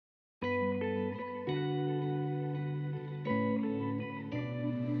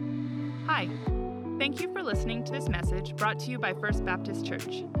Hi, thank you for listening to this message brought to you by First Baptist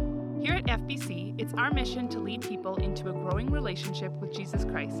Church. Here at FBC, it's our mission to lead people into a growing relationship with Jesus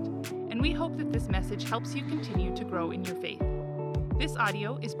Christ, and we hope that this message helps you continue to grow in your faith. This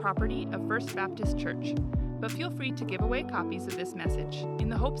audio is property of First Baptist Church, but feel free to give away copies of this message in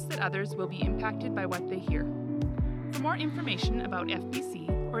the hopes that others will be impacted by what they hear. For more information about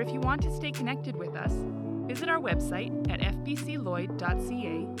FBC, or if you want to stay connected with us, visit our website at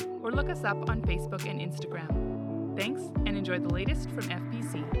fbcloyd.ca or look us up on Facebook and Instagram. Thanks, and enjoy the latest from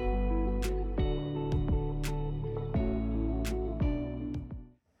FBC.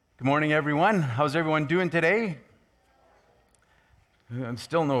 Good morning, everyone. How's everyone doing today?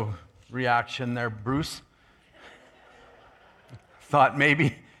 Still no reaction there, Bruce. Thought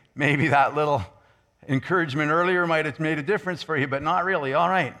maybe that little encouragement earlier might have made a difference for you, but not really. All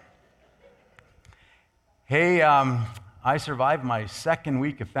right. Hey, I survived my second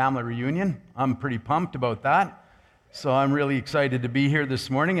week of family reunion. I'm pretty pumped about that. So I'm really excited to be here this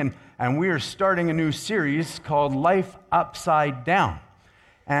morning. And we are starting a new series called Life Upside Down.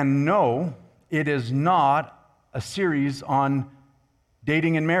 And no, it is not a series on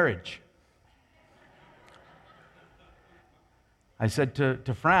dating and marriage. I said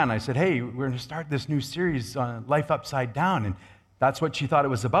to Fran, I said, hey, we're going to start this new series on Life Upside Down. And that's what she thought it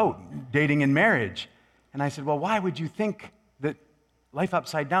was about, dating and marriage. And I said, well, why would you think that Life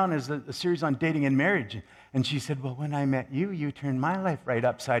Upside Down is a series on dating and marriage? And she said, well, when I met you, you turned my life right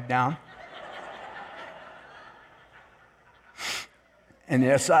upside down. And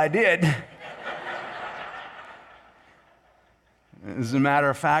yes, I did. As a matter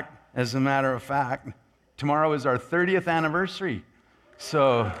of fact, tomorrow is our 30th anniversary.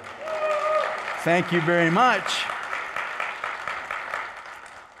 So thank you very much.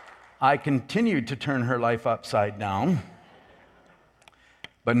 I continued to turn her life upside down,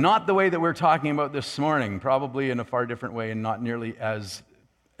 but not the way that we're talking about this morning, probably in a far different way and not nearly as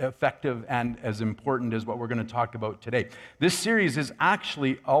effective and as important as what we're going to talk about today. This series is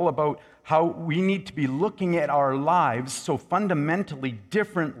actually all about how we need to be looking at our lives so fundamentally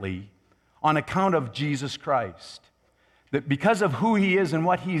differently on account of Jesus Christ. That because of who he is and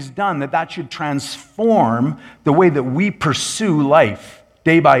what he's done, that should transform the way that we pursue life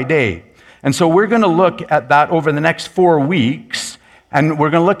day by day. And so we're going to look at that over the next 4 weeks, and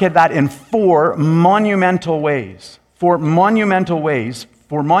we're going to look at that in four monumental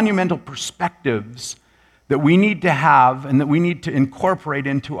perspectives that we need to have and that we need to incorporate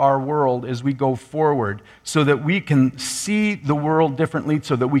into our world as we go forward so that we can see the world differently,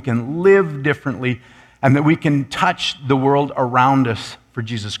 so that we can live differently, and that we can touch the world around us for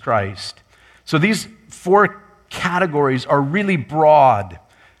Jesus Christ. So these four categories are really broad,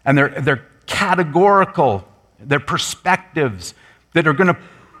 and they're categorical. They're perspectives that are going to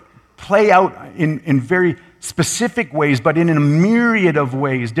play out in very specific ways, but in a myriad of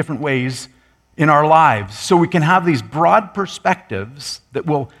ways, different ways in our lives. So we can have these broad perspectives that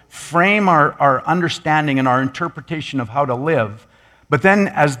will frame our understanding and our interpretation of how to live. But then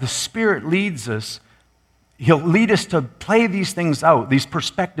as the Spirit leads us, he'll lead us to play these things out, these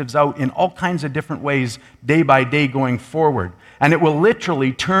perspectives out in all kinds of different ways day by day going forward. And it will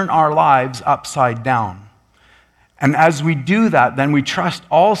literally turn our lives upside down. And as we do that, then we trust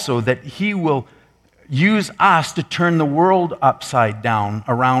also that he will use us to turn the world upside down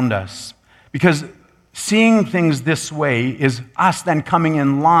around us. Because seeing things this way is us then coming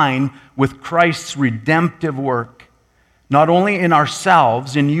in line with Christ's redemptive work, not only in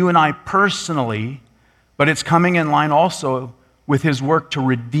ourselves, in you and I personally, but it's coming in line also with his work to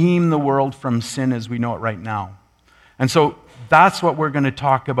redeem the world from sin as we know it right now. And so that's what we're going to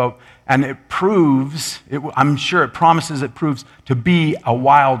talk about. And it proves, I'm sure it promises it proves to be a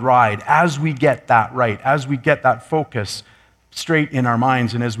wild ride as we get that right, as we get that focus straight in our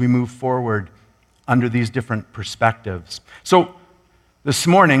minds and as we move forward under these different perspectives. So this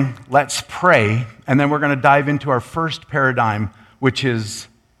morning, let's pray, and then we're going to dive into our first paradigm, which is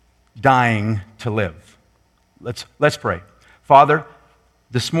dying to live. Let's pray. Father,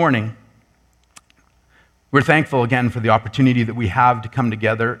 this morning, we're thankful again for the opportunity that we have to come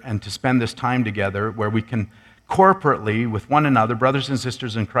together and to spend this time together where we can corporately with one another, brothers and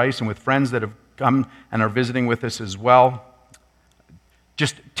sisters in Christ, and with friends that have come and are visiting with us as well,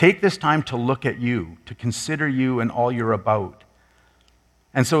 just take this time to look at you, to consider you and all you're about.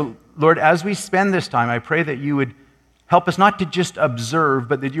 And so, Lord, as we spend this time, I pray that you would help us not to just observe,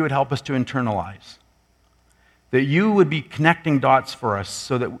 but that you would help us to internalize. That you would be connecting dots for us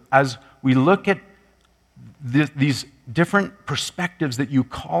so that as we look at these different perspectives that you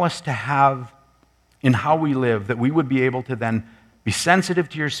call us to have in how we live, that we would be able to then Be sensitive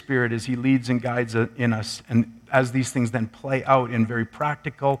to your Spirit as he leads and guides in us, and as these things then play out in very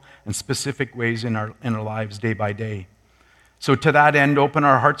practical and specific ways in our lives day by day. So to that end, open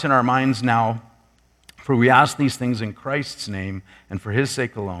our hearts and our minds now, for we ask these things in Christ's name and for his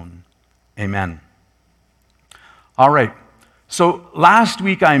sake alone. Amen. All right. So last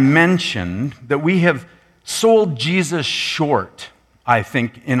week I mentioned that we have sold Jesus short, I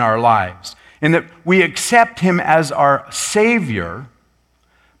think, in our lives, in that we accept him as our Savior,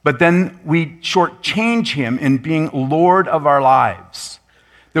 but then we shortchange him in being Lord of our lives.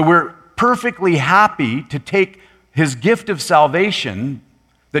 That we're perfectly happy to take his gift of salvation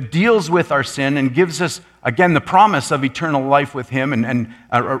that deals with our sin and gives us, again, the promise of eternal life with him and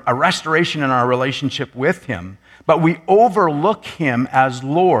a restoration in our relationship with him. But we overlook him as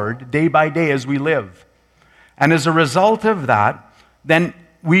Lord day by day as we live. And as a result of that, then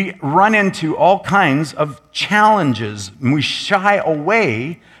we run into all kinds of challenges, and we shy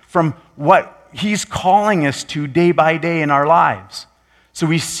away from what he's calling us to day by day in our lives. So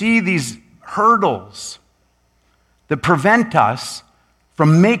we see these hurdles that prevent us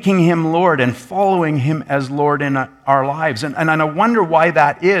from making him Lord and following him as Lord in our lives. And I wonder why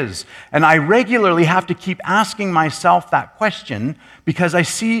that is. And I regularly have to keep asking myself that question because I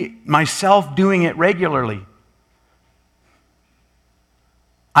see myself doing it regularly.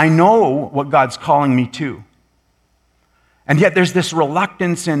 I know what God's calling me to. And yet there's this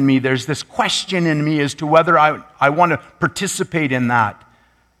reluctance in me, there's this question in me as to whether I want to participate in that.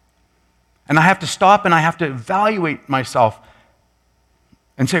 And I have to stop and I have to evaluate myself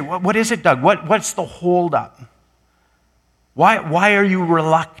and say, what is it, Doug? What's the holdup? Why are you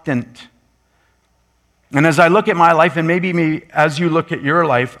reluctant? And as I look at my life, and maybe as you look at your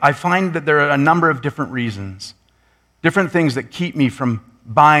life, I find that there are a number of different reasons, different things that keep me from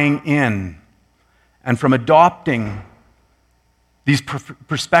buying in and from adopting these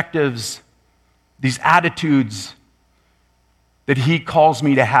perspectives, these attitudes that he calls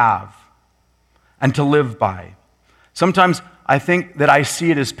me to have and to live by. Sometimes I think that I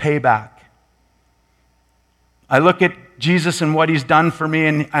see it as payback. I look at Jesus and what he's done for me,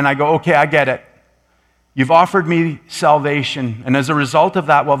 and I go, okay, I get it. You've offered me salvation, and as a result of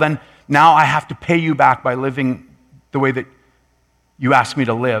that, well then, now I have to pay you back by living the way that you asked me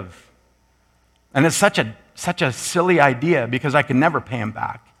to live. And it's such a silly idea because I can never pay him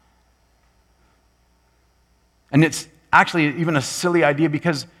back. And it's actually even a silly idea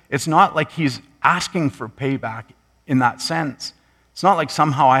because it's not like he's asking for payback in that sense. It's not like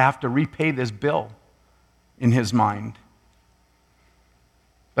somehow I have to repay this bill in his mind.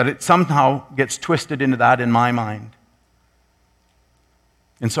 But it somehow gets twisted into that in my mind.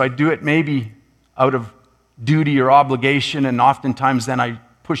 And so I do it maybe out of duty or obligation, and oftentimes then I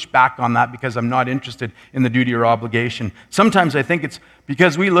push back on that because I'm not interested in the duty or obligation. Sometimes I think it's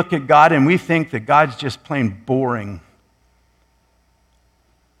because we look at God and we think that God's just plain boring.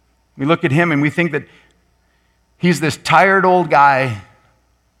 We look at him and we think that he's this tired old guy.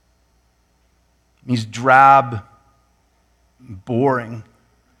 He's drab, boring.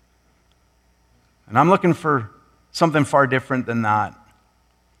 And I'm looking for something far different than that.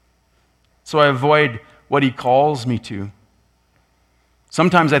 So I avoid what he calls me to.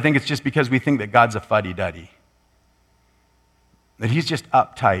 Sometimes I think it's just because we think that God's a fuddy-duddy, that he's just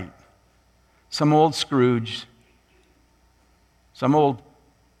uptight, some old Scrooge, some old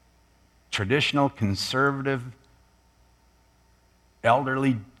traditional, conservative,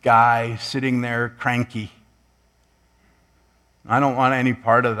 elderly guy sitting there cranky. I don't want any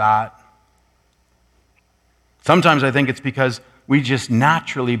part of that. Sometimes I think it's because we just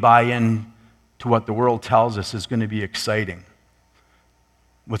naturally buy in to what the world tells us is going to be exciting,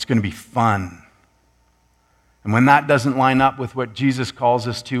 what's going to be fun. And when that doesn't line up with what Jesus calls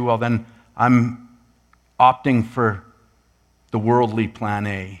us to, well, then I'm opting for the worldly plan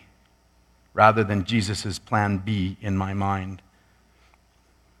A rather than Jesus' plan B in my mind.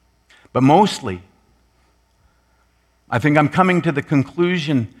 But mostly, I think I'm coming to the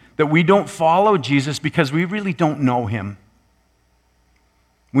conclusion that we don't follow Jesus because we really don't know him.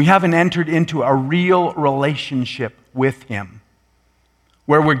 We haven't entered into a real relationship with him,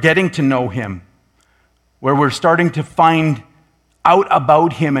 where we're getting to know him, where we're starting to find out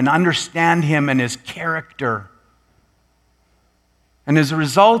about him and understand him and his character. And as a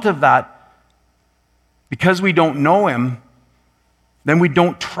result of that, because we don't know him, then we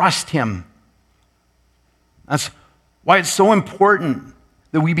don't trust him. That's why it's so important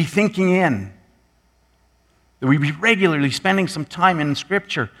that we be thinking in, that we be regularly spending some time in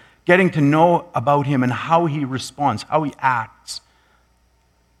Scripture, getting to know about him and how he responds, how he acts,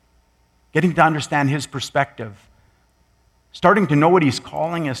 getting to understand his perspective. starting to know what he's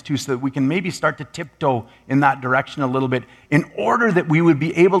calling us to so that we can maybe start to tiptoe in that direction a little bit in order that we would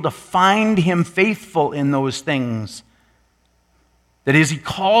be able to find him faithful in those things. That as he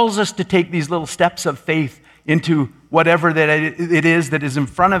calls us to take these little steps of faith into whatever that it is that is in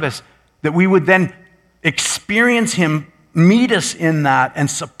front of us, that we would then experience him meet us in that and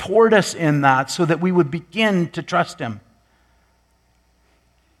support us in that so that we would begin to trust him.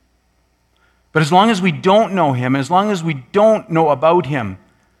 But as long as we don't know him, as long as we don't know about him,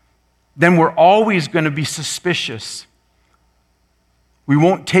 then we're always going to be suspicious. We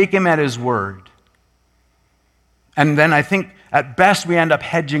won't take him at his word. And then I think at best we end up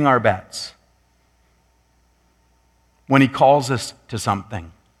hedging our bets when he calls us to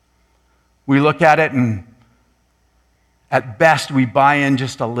something. We look at it and at best we buy in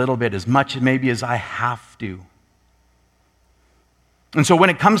just a little bit, as much maybe as I have to. And so when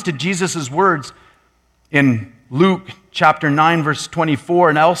it comes to Jesus' words in Luke chapter 9, verse 24,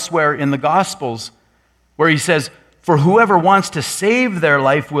 and elsewhere in the Gospels, where he says, "For whoever wants to save their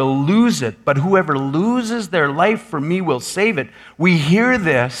life will lose it, but whoever loses their life for me will save it," we hear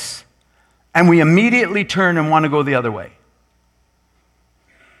this and we immediately turn and want to go the other way.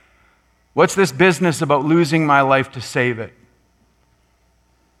 What's this business about losing my life to save it?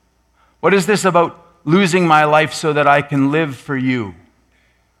 What is this about losing my life so that I can live for you?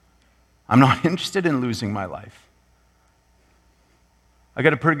 I'm not interested in losing my life. I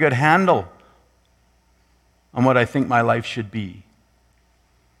got a pretty good handle on what I think my life should be.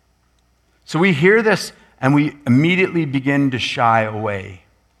 So we hear this and we immediately begin to shy away.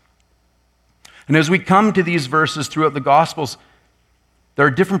 And as we come to these verses throughout the Gospels, there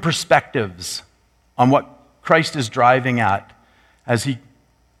are different perspectives on what Christ is driving at as he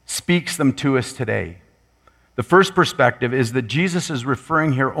speaks them to us today. The first perspective is that Jesus is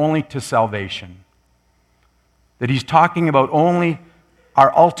referring here only to salvation. That he's talking about only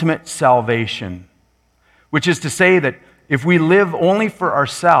our ultimate salvation. Which is to say that if we live only for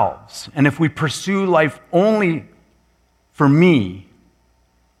ourselves, and if we pursue life only for me,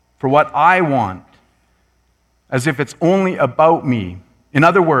 for what I want, as if it's only about me, in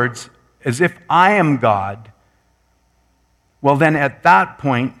other words, as if I am God, well then at that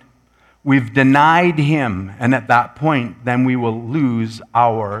point, we've denied him, and at that point, then we will lose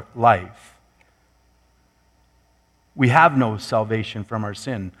our life. We have no salvation from our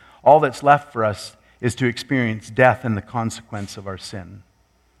sin. All that's left for us is to experience death and the consequence of our sin.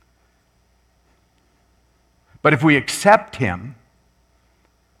 But if we accept him,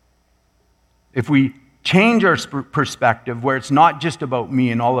 if we change our perspective where it's not just about me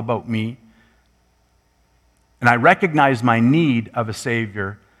and all about me, and I recognize my need of a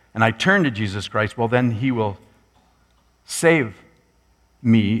Savior, and I turn to Jesus Christ, well then he will save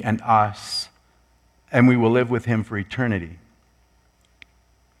me and us, and we will live with him for eternity.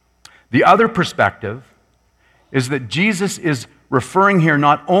 The other perspective is that Jesus is referring here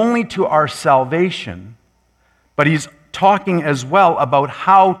not only to our salvation, but he's talking as well about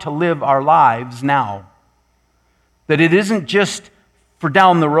how to live our lives now. That it isn't just for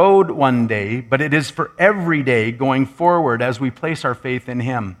down the road one day, but it is for every day going forward as we place our faith in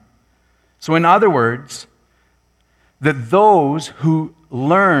him. So in other words, that those who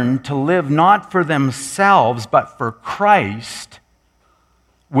learn to live not for themselves but for Christ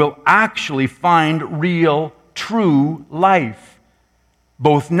will actually find real, true life,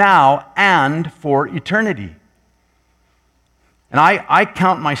 both now and for eternity. And I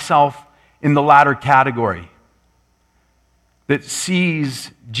count myself in the latter category that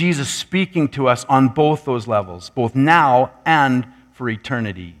sees Jesus speaking to us on both those levels, both now and for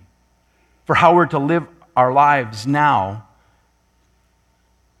eternity. For how we're to live our lives now,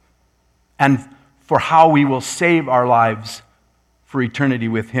 and for how we will save our lives for eternity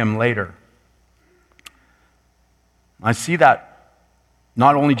with him later. I see that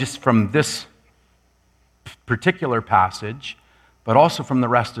not only just from this particular passage, but also from the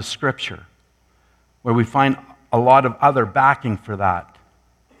rest of Scripture, where we find a lot of other backing for that.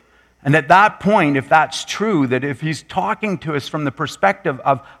 And at that point, if that's true, that if he's talking to us from the perspective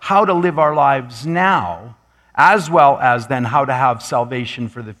of how to live our lives now, as well as then how to have salvation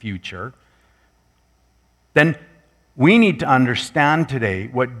for the future, then we need to understand today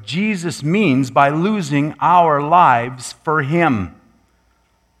what Jesus means by losing our lives for him.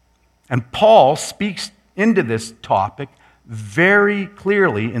 And Paul speaks into this topic very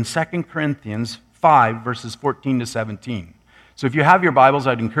clearly in 2 Corinthians 5, verses 14 to 17. So if you have your Bibles,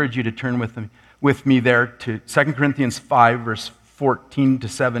 I'd encourage you to turn with me there to 2 Corinthians 5, verse 14 to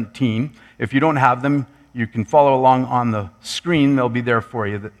 17. If you don't have them, you can follow along on the screen. They'll be there for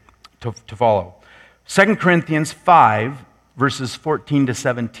you to follow. 2 Corinthians 5, verses 14 to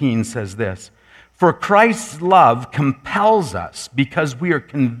 17 says this: "For Christ's love compels us, because we are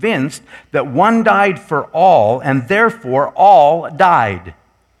convinced that one died for all, and therefore all died.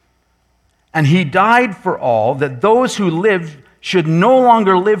 And he died for all, that those who live should no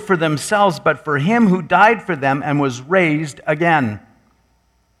longer live for themselves, but for him who died for them and was raised again.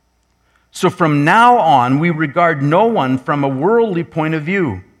 So from now on, we regard no one from a worldly point of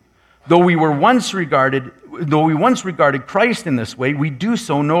view. Though we once regarded Christ in this way, we do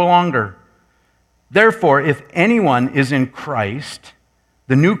so no longer. Therefore, if anyone is in Christ,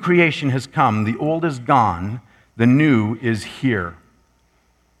 the new creation has come, the old is gone, the new is here."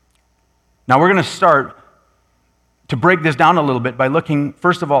 Now we're going to start to break this down a little bit by looking,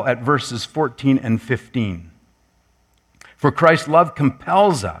 first of all, at verses 14 and 15. "For Christ's love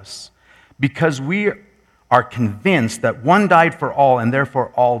compels us, because we are convinced that one died for all, and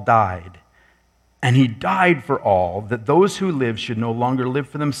therefore all died. And he died for all, that those who live should no longer live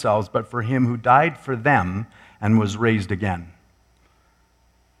for themselves, but for him who died for them and was raised again."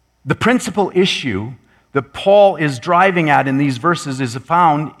 The principal issue that Paul is driving at in these verses is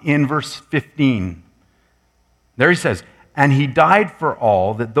found in verse 15. There he says, "And he died for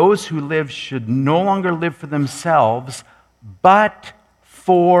all, that those who live should no longer live for themselves, but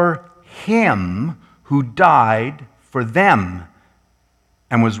for him who died for them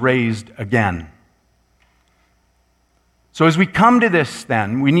and was raised again." So as we come to this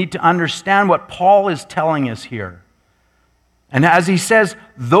then, we need to understand what Paul is telling us here. And as he says,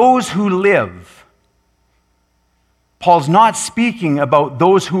 those who live, Paul's not speaking about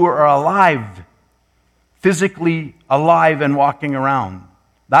those who are alive, physically alive and walking around.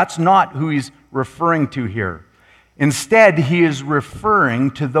 That's not who he's referring to here. Instead, he is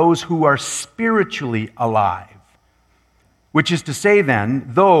referring to those who are spiritually alive, which is to say then,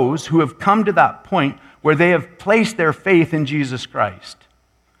 those who have come to that point where they have placed their faith in Jesus Christ,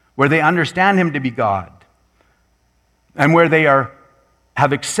 where they understand him to be God, and where they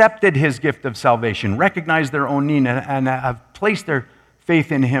have accepted his gift of salvation, recognized their own need, and have placed their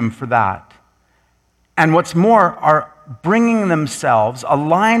faith in him for that. And what's more, are bringing themselves,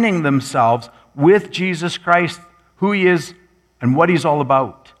 aligning themselves with Jesus Christ, who he is and what he's all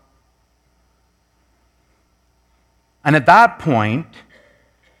about. And at that point,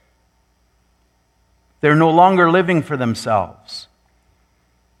 they're no longer living for themselves.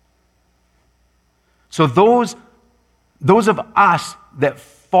 So those of us that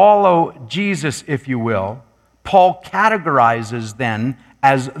follow Jesus, if you will, Paul categorizes then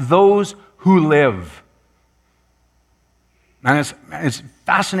as those who live. And it's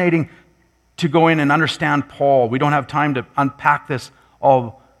fascinating to go in and understand Paul. We don't have time to unpack this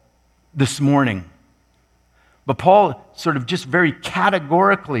all this morning. But Paul sort of just very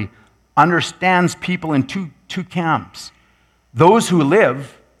categorically understands people in two camps. Those who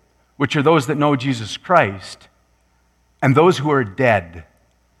live, which are those that know Jesus Christ, and those who are dead,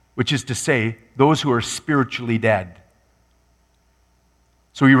 which is to say, those who are spiritually dead.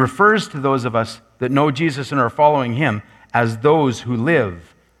 So he refers to those of us that know Jesus and are following him as those who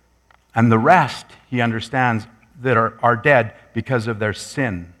live, and the rest, he understands, that are dead because of their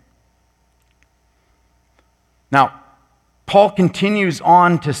sin. Now, Paul continues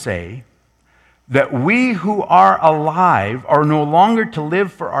on to say that we who are alive are no longer to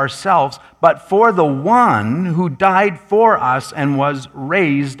live for ourselves, but for the one who died for us and was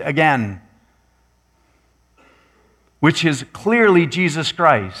raised again, which is clearly Jesus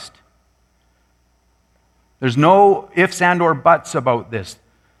Christ. There's no ifs and or buts about this.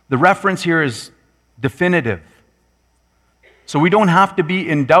 The reference here is definitive. So we don't have to be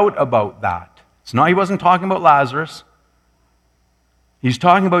in doubt about that. He wasn't talking about Lazarus. He's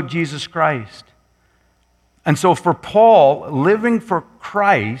talking about Jesus Christ. And so for Paul, living for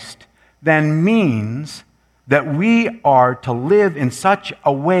Christ then means that we are to live in such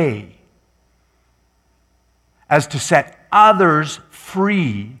a way as to set others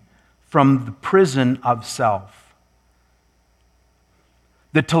free from the prison of self.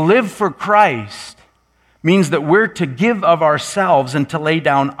 That to live for Christ means that we're to give of ourselves and to lay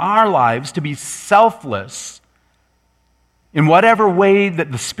down our lives, to be selfless in whatever way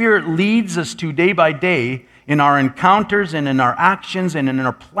that the Spirit leads us to day by day in our encounters and in our actions and in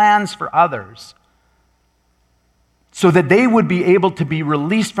our plans for others, so that they would be able to be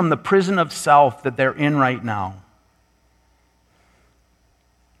released from the prison of self that they're in right now.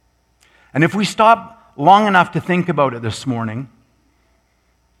 And if we stop long enough to think about it this morning,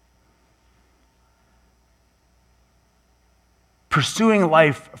 pursuing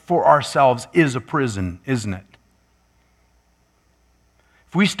life for ourselves is a prison, isn't it?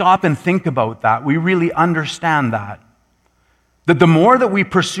 If we stop and think about that, we really understand that. That the more that we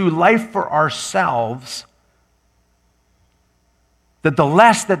pursue life for ourselves, that the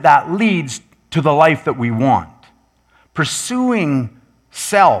less that leads to the life that we want. Pursuing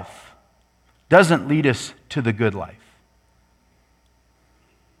self doesn't lead us to the good life.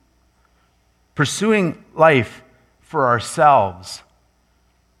 Pursuing life for ourselves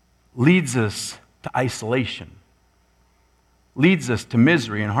leads us to isolation, leads us to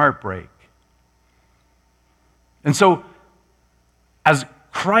misery and heartbreak. And so, as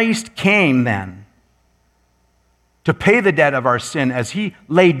Christ came then to pay the debt of our sin, as he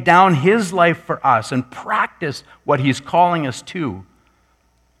laid down his life for us and practiced what he's calling us to,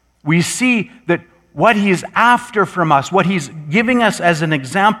 we see that what he's after from us, what he's giving us as an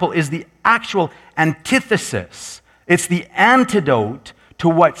example, is the actual antithesis. It's the antidote to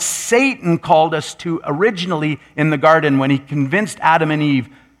what Satan called us to originally in the garden when he convinced Adam and Eve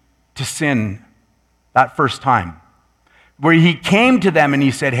to sin that first time. Where he came to them and he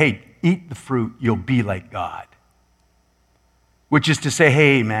said, hey, eat the fruit, you'll be like God. Which is to say,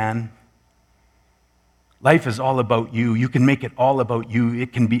 hey, man, life is all about you. You can make it all about you.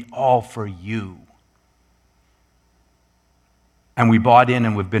 It can be all for you. And we bought in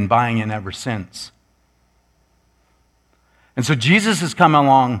and we've been buying in ever since. And so Jesus has come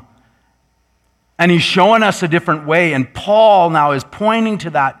along and he's showing us a different way. And Paul now is pointing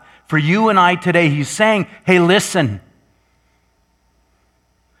to that for you and I today. He's saying, hey, listen,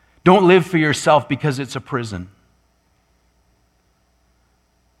 don't live for yourself because it's a prison.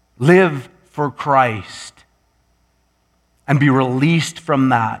 Live for Christ and be released from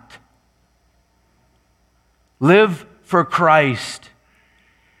that. Live for Christ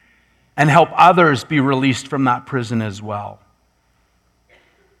and help others be released from that prison as well.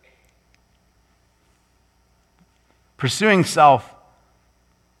 Pursuing self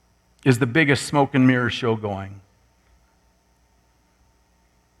is the biggest smoke and mirror show going.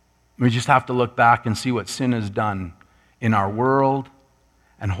 We just have to look back and see what sin has done in our world,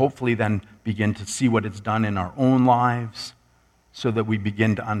 and hopefully then begin to see what it's done in our own lives, so that we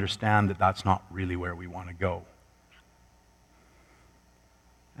begin to understand that that's not really where we want to go.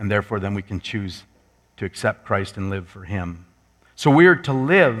 And therefore then we can choose to accept Christ and live for him. So we are to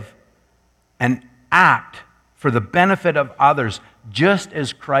live and act for the benefit of others, just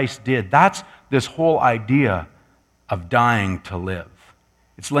as Christ did. That's this whole idea of dying to live.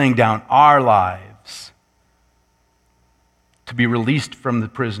 It's laying down our lives to be released from the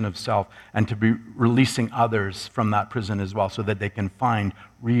prison of self and to be releasing others from that prison as well, so that they can find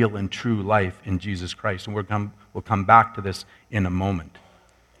real and true life in Jesus Christ. And we'll come back to this in a moment.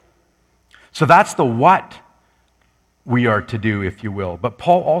 So that's the what we are to do, if you will. But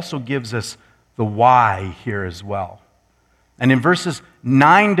Paul also gives us the why here as well. And in verses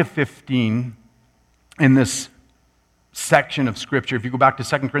 9 to 15, in this section of Scripture, if you go back to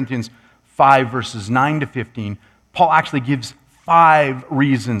 2 Corinthians 5, verses 9 to 15, Paul actually gives 5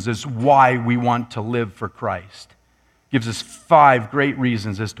 reasons as why we want to live for Christ. Gives us 5 great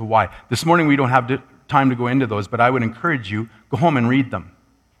reasons as to why. This morning we don't have time to go into those, but I would encourage you, go home and read them.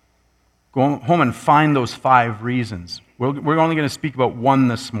 Go home and find those 5 reasons. We're only going to speak about one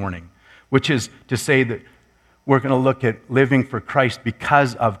this morning, which is to say that we're going to look at living for Christ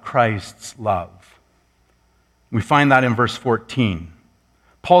because of Christ's love. We find that in verse 14.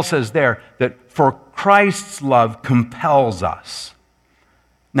 Paul says there that for Christ's love compels us.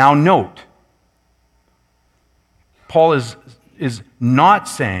 Now note, Paul is not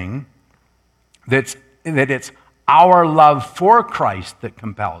saying that it's our love for Christ that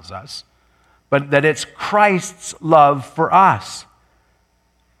compels us, but that it's Christ's love for us.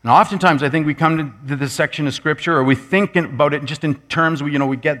 And oftentimes I think we come to this section of Scripture, or we think about it just in terms,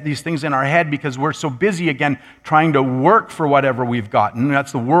 we get these things in our head because we're so busy, again, trying to work for whatever we've gotten.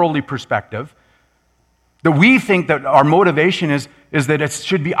 That's the worldly perspective. That we think that our motivation is that it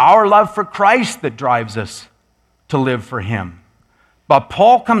should be our love for Christ that drives us to live for him. But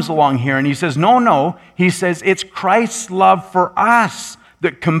Paul comes along here and he says, no. He says it's Christ's love for us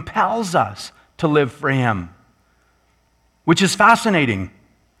that compels us to live for him, which is fascinating.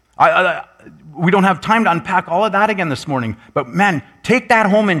 We don't have time to unpack all of that again this morning, but man, take that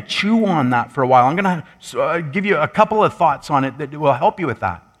home and chew on that for a while. I'm going to give you a couple of thoughts on it that will help you with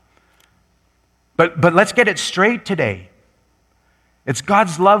that. But let's get it straight today. It's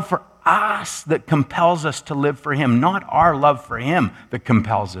God's love for us that compels us to live for him, not our love for him that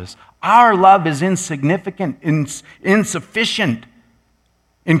compels us. Our love is insignificant, insufficient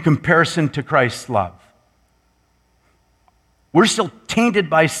in comparison to Christ's love. We're still tainted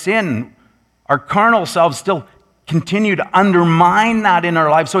by sin. Our carnal selves still continue to undermine that in our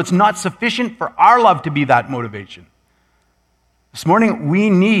lives, so it's not sufficient for our love to be that motivation. This morning, we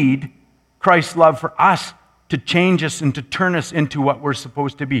need Christ's love for us to change us and to turn us into what we're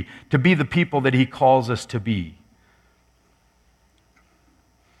supposed to be the people that he calls us to be.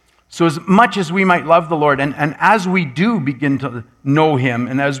 So as much as we might love the Lord, and as we do begin to know him,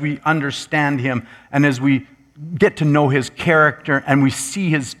 and as we understand him, and as we get to know his character, and we see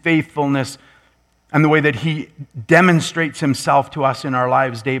his faithfulness, and the way that he demonstrates himself to us in our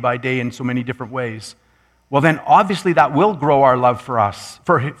lives day by day in so many different ways, well then obviously that will grow our love for us,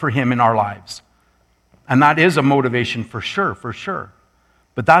 for him in our lives. And that is a motivation for sure.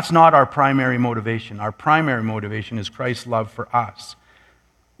 But that's not our primary motivation. Our primary motivation is Christ's love for us.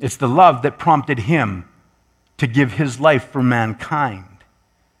 It's the love that prompted him to give his life for mankind.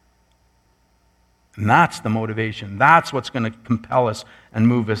 And that's the motivation. That's what's going to compel us and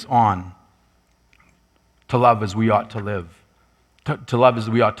move us on to love as we ought to live. To love as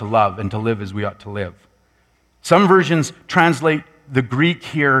we ought to love, and to live as we ought to live. Some versions translate the Greek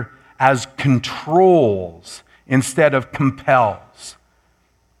here as controls instead of compels.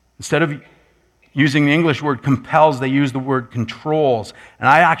 Instead of using the English word compels, they use the word controls. And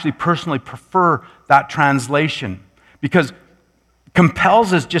I actually personally prefer that translation because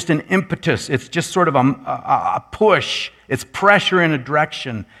compels is just an impetus. It's just sort of a push. It's pressure in a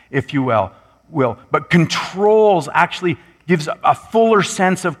direction, if you will. But controls actually gives a fuller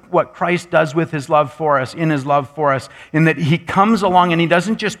sense of what Christ does with his love for us, in his love for us, in that he comes along and he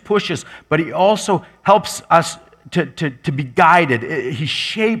doesn't just push us, but he also helps us to be guided. He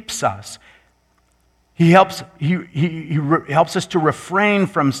shapes us. He helps us to refrain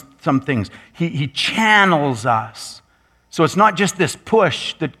from some things. He channels us. So it's not just this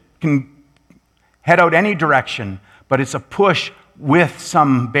push that can head out any direction, but it's a push with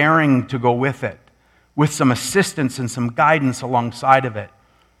some bearing to go with it, with some assistance and some guidance alongside of it.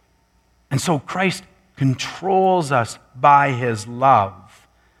 And so Christ controls us by his love.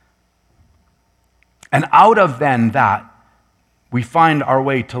 And out of then that, we find our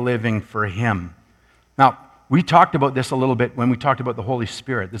way to living for him. Now, we talked about this a little bit when we talked about the Holy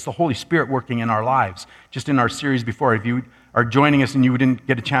Spirit. It's the Holy Spirit working in our lives. Just in our series before, if you are joining us and you didn't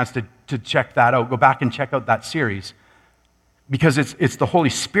get a chance to check that out, go back and check out that series. Because it's the Holy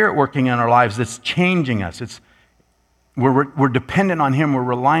Spirit working in our lives that's changing us. We're dependent on him. We're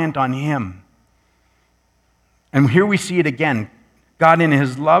reliant on him. And here we see it again. God in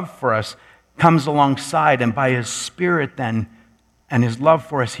his love for us comes alongside, and by his Spirit then, and his love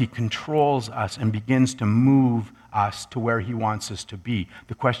for us, he controls us and begins to move us to where he wants us to be.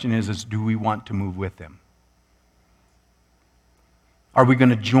 The question is do we want to move with him? Are we going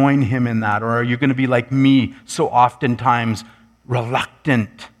to join him in that? Or are you going to be like me, so oftentimes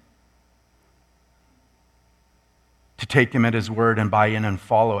reluctant to take him at his word and buy in and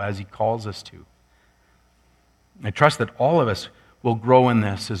follow as he calls us to? I trust that all of us will grow in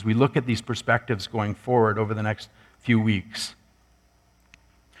this as we look at these perspectives going forward over the next few weeks.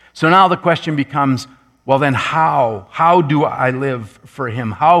 So now the question becomes, well then how? How do I live for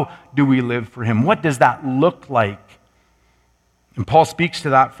him? How do we live for him? What does that look like? And Paul speaks to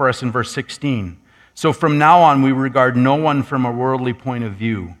that for us in verse 16. So from now on we regard no one from a worldly point of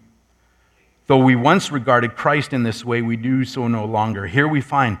view. Though we once regarded Christ in this way, we do so no longer. Here we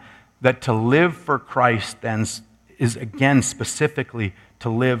find that to live for Christ then is again specifically to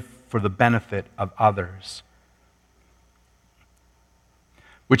live for the benefit of others.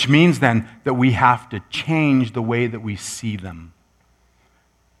 Which means then that we have to change the way that we see them.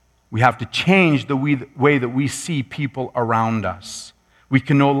 We have to change the way that we see people around us. We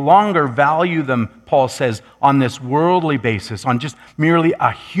can no longer value them, Paul says, on this worldly basis, on just merely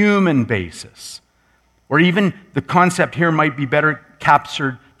a human basis. Or even the concept here might be better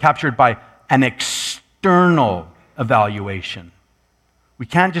captured by an external evaluation. We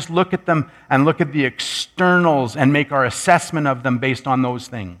can't just look at them and look at the externals and make our assessment of them based on those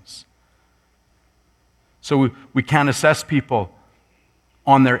things. So we can't assess people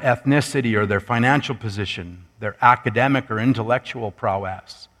on their ethnicity or their financial position, their academic or intellectual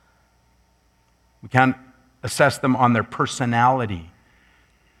prowess. We can't assess them on their personality,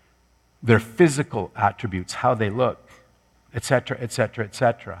 their physical attributes, how they look, etc., etc.,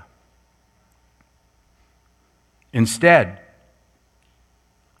 etc. Instead,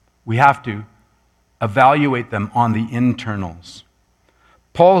 we have to evaluate them on the internals.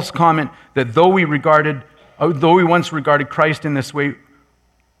 Paul's comment that though we once regarded Christ in this way,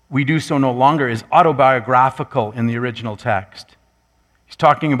 we do so no longer is autobiographical in the original text. He's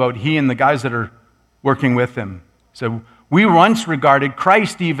talking about he and the guys that are working with him. So we once regarded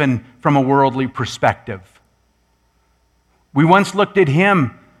Christ even from a worldly perspective. We once looked at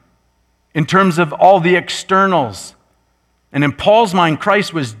him in terms of all the externals. And in Paul's mind,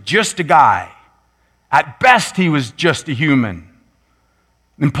 Christ was just a guy. At best, he was just a human.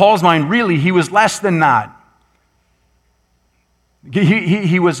 In Paul's mind, really, he was less than that.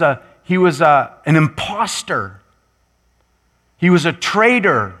 He was an imposter. He was a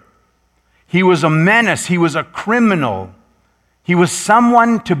traitor. He was a menace. He was a criminal. He was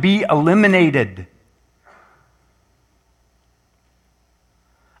someone to be eliminated.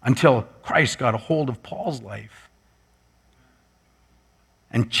 Until Christ got a hold of Paul's life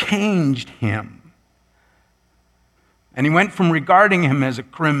and changed him. And he went from regarding him as a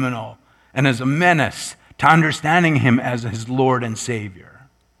criminal and as a menace to understanding him as his Lord and Savior.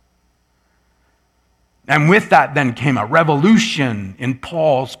 And with that then came a revolution in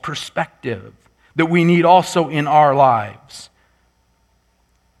Paul's perspective that we need also in our lives.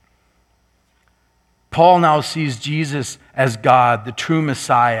 Paul now sees Jesus as God, the true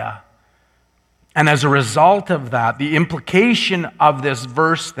Messiah. And as a result of that, the implication of this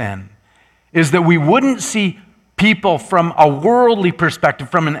verse then is that we wouldn't see people from a worldly perspective,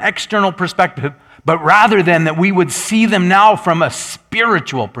 from an external perspective, but rather than that we would see them now from a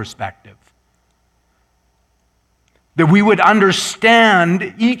spiritual perspective. That we would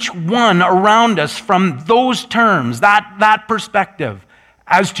understand each one around us from those terms, that perspective,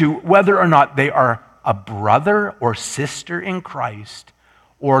 as to whether or not they are a brother or sister in Christ,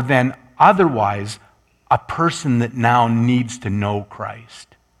 or then otherwise a person that now needs to know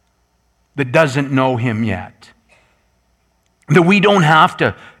Christ, that doesn't know him yet. That we don't have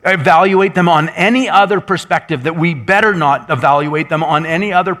to evaluate them on any other perspective, that we better not evaluate them on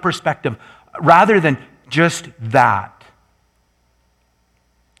any other perspective, rather than just that.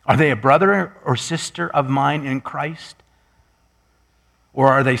 Are they a brother or sister of mine in Christ? Or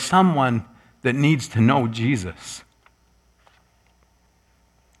are they someone that needs to know Jesus?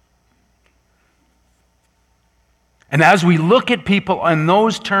 And as we look at people in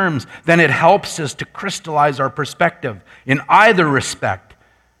those terms, then it helps us to crystallize our perspective in either respect.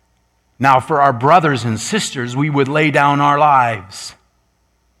 Now, for our brothers and sisters, we would lay down our lives.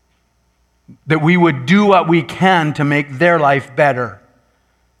 That we would do what we can to make their life better.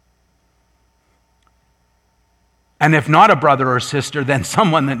 And if not a brother or sister, then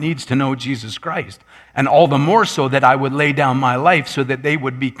someone that needs to know Jesus Christ. And all the more so that I would lay down my life so that they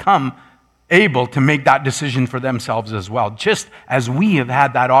would become able to make that decision for themselves as well, just as we have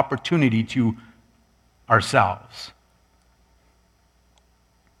had that opportunity to ourselves.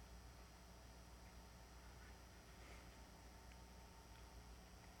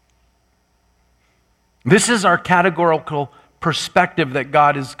 This is our categorical perspective that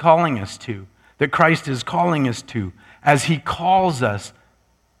God is calling us to, that Christ is calling us to, as he calls us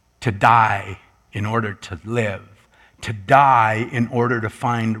to die in order to live, to die in order to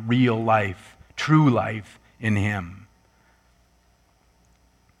find real life, true life in him.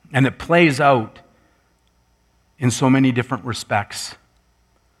 And it plays out in so many different respects,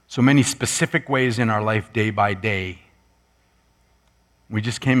 so many specific ways in our life day by day. We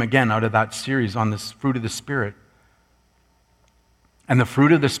just came again out of that series on this fruit of the Spirit. And the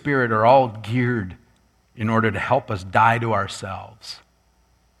fruit of the Spirit are all geared in order to help us die to ourselves.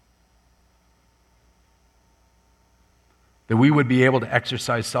 That we would be able to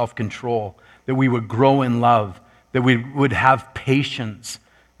exercise self-control, that we would grow in love, that we would have patience,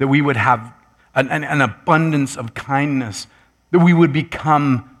 that we would have an abundance of kindness, that we would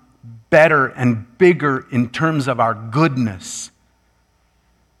become better and bigger in terms of our goodness.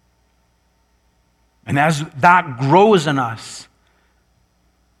 And as that grows in us,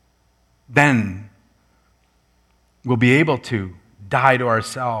 then we'll be able to die to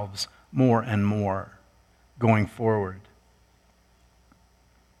ourselves more and more going forward.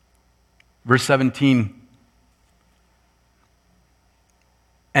 Verse 17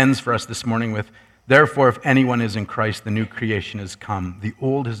 ends for us this morning with, "Therefore, if anyone is in Christ, the new creation has come. The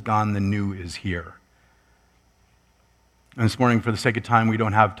old has gone, the new is here." And this morning, for the sake of time, we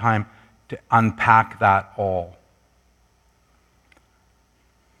don't have time to unpack that all.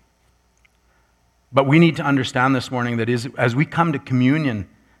 But we need to understand this morning that as we come to communion,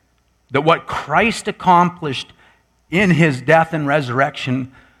 that what Christ accomplished in his death and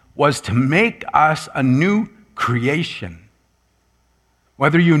resurrection was to make us a new creation.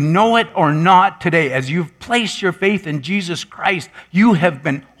 Whether you know it or not today, as you've placed your faith in Jesus Christ, you have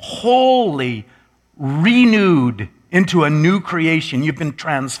been wholly renewed into a new creation. You've been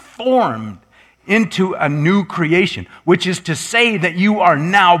transformed into a new creation, which is to say that you are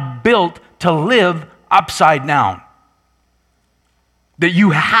now built to live upside down. That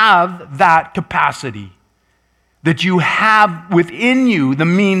you have that capacity. that you have within you the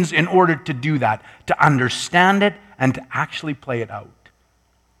means in order to do that, to understand it and to actually play it out.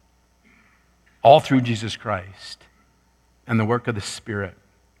 All through Jesus Christ and the work of the Spirit.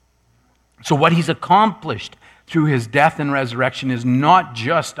 So what he's accomplished through his death and resurrection is not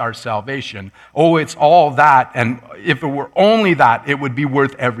just our salvation. Oh, it's all that, and if it were only that, it would be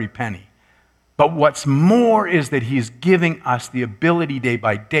worth every penny. But what's more is that he's giving us the ability day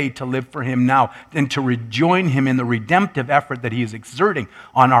by day to live for him now and to rejoin him in the redemptive effort that he is exerting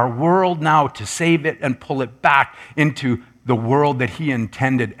on our world now to save it and pull it back into the world that he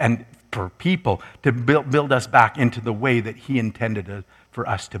intended, and for people to build us back into the way that he intended for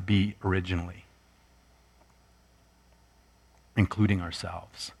us to be originally, including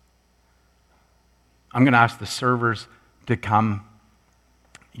ourselves. I'm going to ask the servers to come.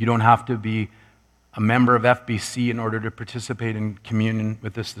 You don't have to be a member of FBC in order to participate in communion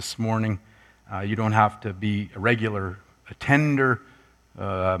with us this morning. You don't have to be a regular attender.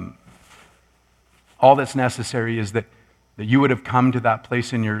 All that's necessary is that you would have come to that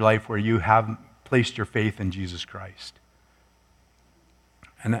place in your life where you have placed your faith in Jesus Christ.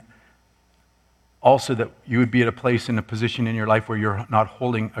 And that also that you would be at a place in a position in your life where you're not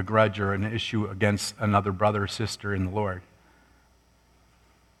holding a grudge or an issue against another brother or sister in the Lord.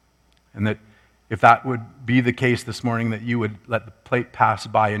 And that if that would be the case this morning, that you would let the plate pass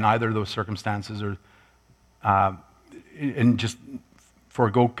by in either of those circumstances, or and just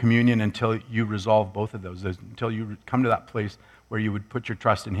forego communion until you resolve both of those, until you come to that place where you would put your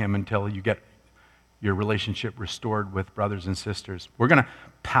trust in him, until you get your relationship restored with brothers and sisters. We're going to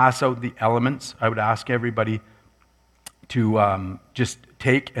pass out the elements. I would ask everybody to just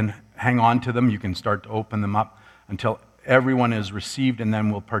take and hang on to them. You can start to open them up until everyone is received, and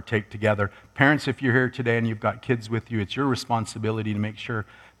then we'll partake together. Parents, if you're here today and you've got kids with you, it's your responsibility to make sure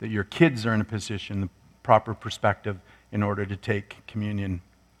that your kids are in a position, the proper perspective, in order to take communion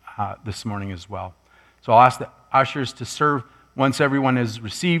this morning as well. So I'll ask the ushers to serve. Once everyone is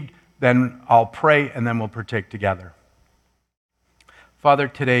received, then I'll pray, and then we'll partake together. Father,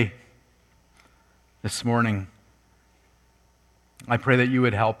 today, this morning, I pray that you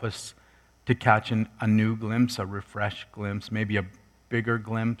would help us to catch a new glimpse, a refreshed glimpse, maybe a bigger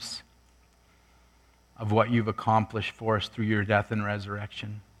glimpse of what you've accomplished for us through your death and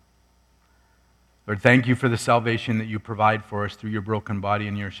resurrection. Lord, thank you for the salvation that you provide for us through your broken body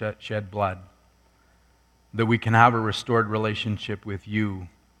and your shed blood, that we can have a restored relationship with you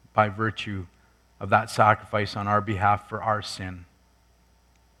by virtue of that sacrifice on our behalf for our sin.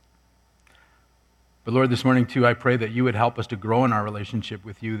 But Lord, this morning too, I pray that you would help us to grow in our relationship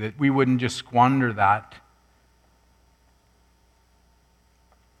with you, that we wouldn't just squander that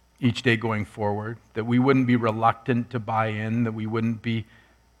each day going forward, that we wouldn't be reluctant to buy in, that we wouldn't be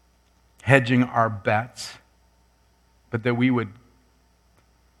hedging our bets, but that we would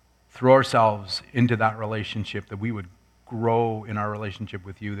throw ourselves into that relationship, that we would grow in our relationship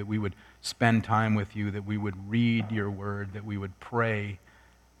with you, that we would spend time with you, that we would read your word, that we would pray,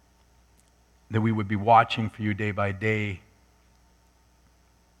 that we would be watching for you day by day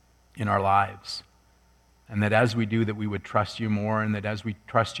in our lives. And that as we do, that we would trust you more, and that as we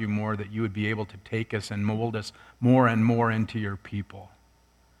trust you more, that you would be able to take us and mold us more and more into your people.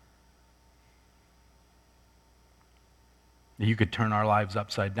 That you could turn our lives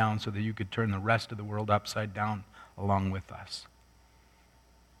upside down so that you could turn the rest of the world upside down along with us.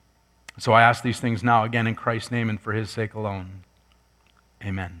 So I ask these things now, again, in Christ's name and for his sake alone.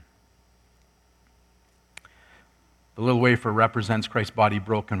 Amen. The little wafer represents Christ's body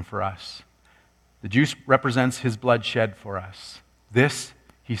broken for us. The juice represents his blood shed for us. This,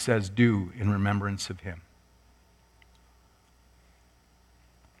 he says, do in remembrance of him.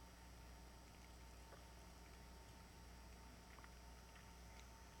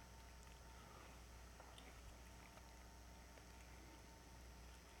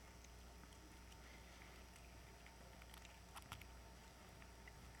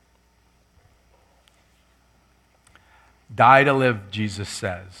 Die to live, Jesus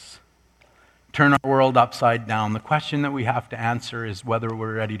says. Turn our world upside down. The question that we have to answer is whether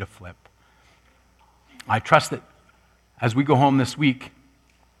we're ready to flip. I trust that as we go home this week,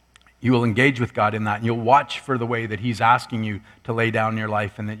 you will engage with God in that, and you'll watch for the way that he's asking you to lay down your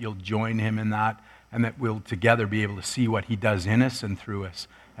life, and that you'll join him in that, and that we'll together be able to see what he does in us and through us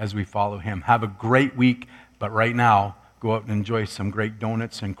as we follow him. Have a great week, but right now, go out and enjoy some great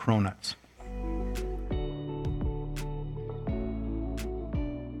donuts and cronuts.